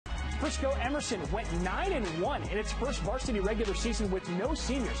Frisco Emerson went 9-1 in its first varsity regular season with no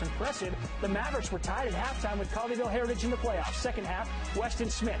seniors. Impressive. The Mavericks were tied at halftime with Colleyville Heritage in the playoffs. Second half, Weston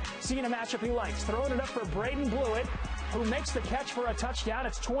Smith, seeing a matchup he likes, throwing it up for Braden Blueitt, who makes the catch for a touchdown.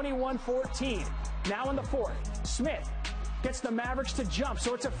 It's 21-14. Now in the fourth, Smith gets the Mavericks to jump,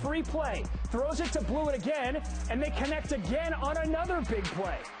 so it's a free play. Throws it to Blueitt again, and they connect again on another big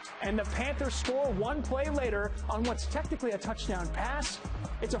play. And the Panthers score one play later on what's technically a touchdown pass.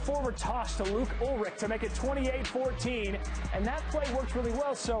 It's a forward toss to Luke Ullrich to make it 28-14. And that play worked really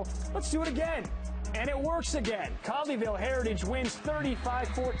well, so let's do it again. And it works again. Colleyville Heritage wins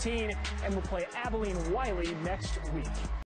 35-14 and will play Abilene Wylie next week.